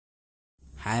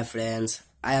Hi friends,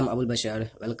 I am Abul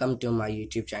Bashar. Welcome to my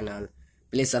YouTube channel.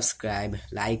 Please subscribe,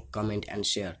 like, comment and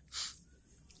share.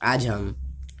 आज हम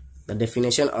the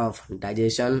definition of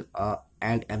digestion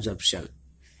and absorption.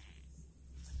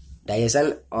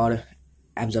 Digestion और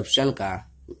absorption का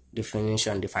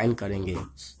define करेंगे।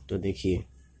 तो देखिए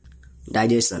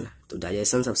digestion, तो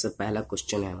digestion सबसे पहला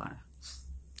क्वेश्चन है हमारा।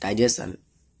 Digestion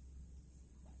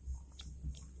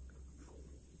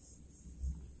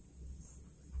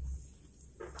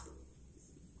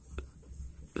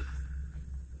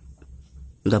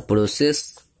the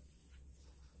process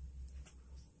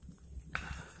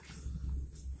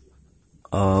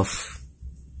of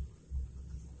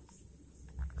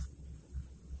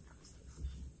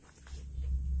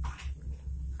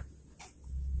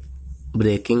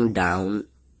breaking down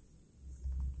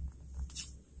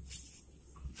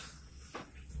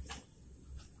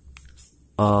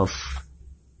of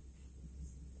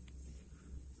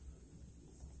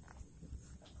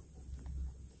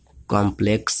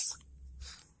complex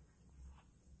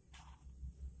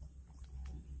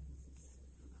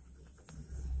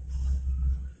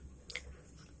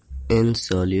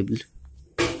insoluble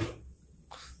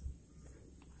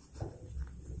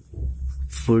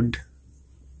food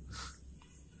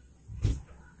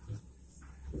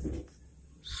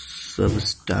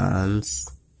substance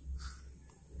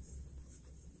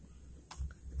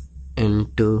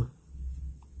into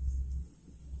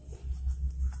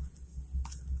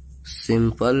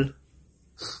simple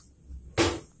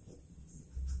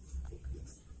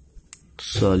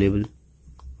soluble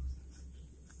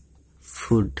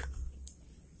food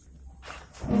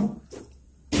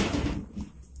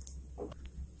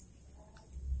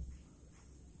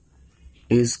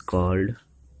is called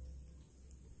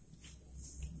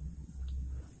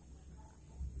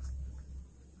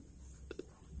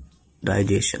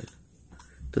digestion।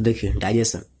 तो देखिए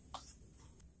digestion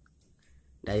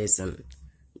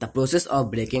the process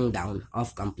of breaking down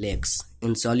of complex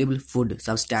insoluble food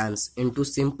substance into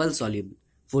simple soluble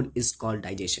food is called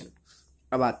digestion।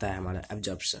 अब आता है हमारा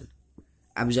absorption.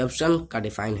 Absorption का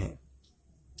define है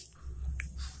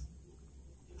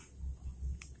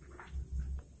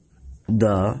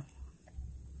the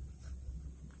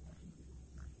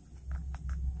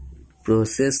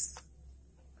process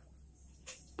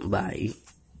by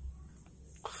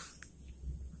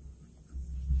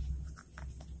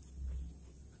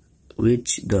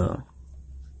which the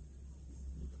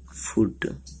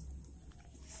food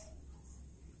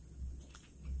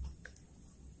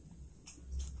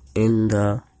in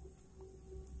the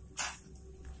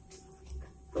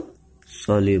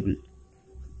soluble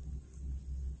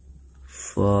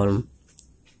form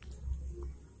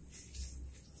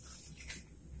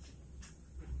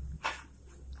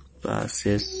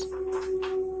passes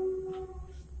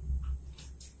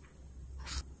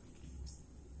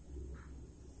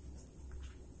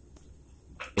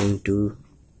into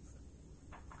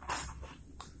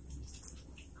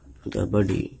the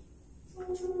body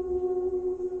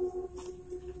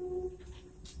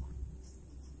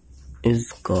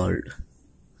is called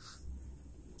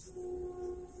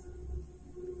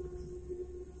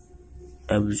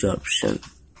absorption।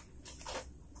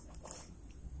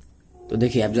 तो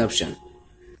देखिए absorption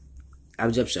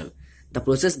the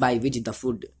process by which the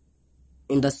food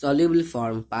in the soluble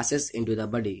form passes into the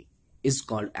body is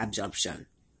called absorption।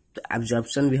 तो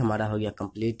absorption भी हमारा हो गया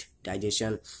complete,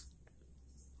 digestion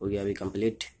हो गया अभी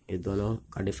कंप्लीट। ये दोनों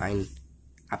का डिफाइन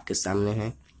आपके सामने है।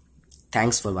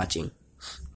 Thanks for watching.